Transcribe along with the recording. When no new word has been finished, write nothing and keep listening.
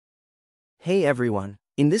Hey everyone,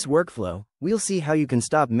 in this workflow, we'll see how you can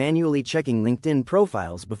stop manually checking LinkedIn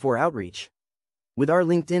profiles before outreach. With our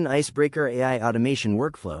LinkedIn Icebreaker AI automation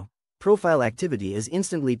workflow, profile activity is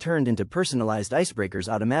instantly turned into personalized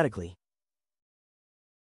icebreakers automatically.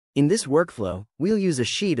 In this workflow, we'll use a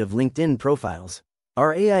sheet of LinkedIn profiles.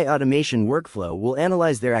 Our AI automation workflow will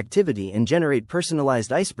analyze their activity and generate personalized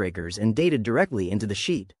icebreakers and data directly into the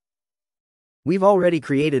sheet. We've already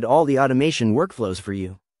created all the automation workflows for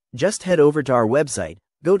you. Just head over to our website,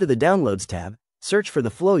 go to the Downloads tab, search for the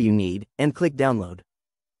flow you need, and click Download.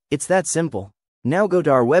 It's that simple. Now go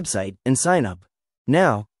to our website and sign up.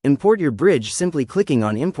 Now, import your bridge simply clicking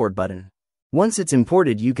on Import button. Once it's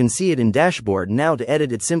imported, you can see it in dashboard. Now to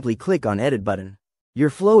edit it, simply click on Edit button. Your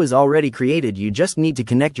flow is already created, you just need to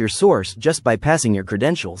connect your source just by passing your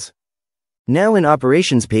credentials. Now in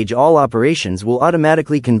Operations page, all operations will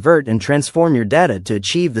automatically convert and transform your data to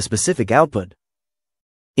achieve the specific output.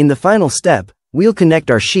 In the final step, we'll connect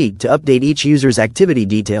our sheet to update each user's activity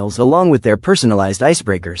details along with their personalized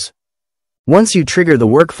icebreakers. Once you trigger the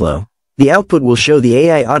workflow, the output will show the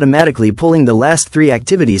AI automatically pulling the last 3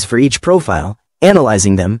 activities for each profile,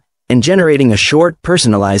 analyzing them, and generating a short,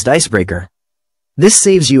 personalized icebreaker. This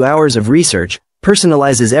saves you hours of research,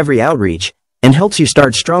 personalizes every outreach, and helps you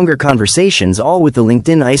start stronger conversations, all with the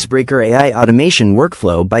LinkedIn Icebreaker AI automation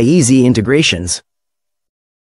workflow by eZIntegrations.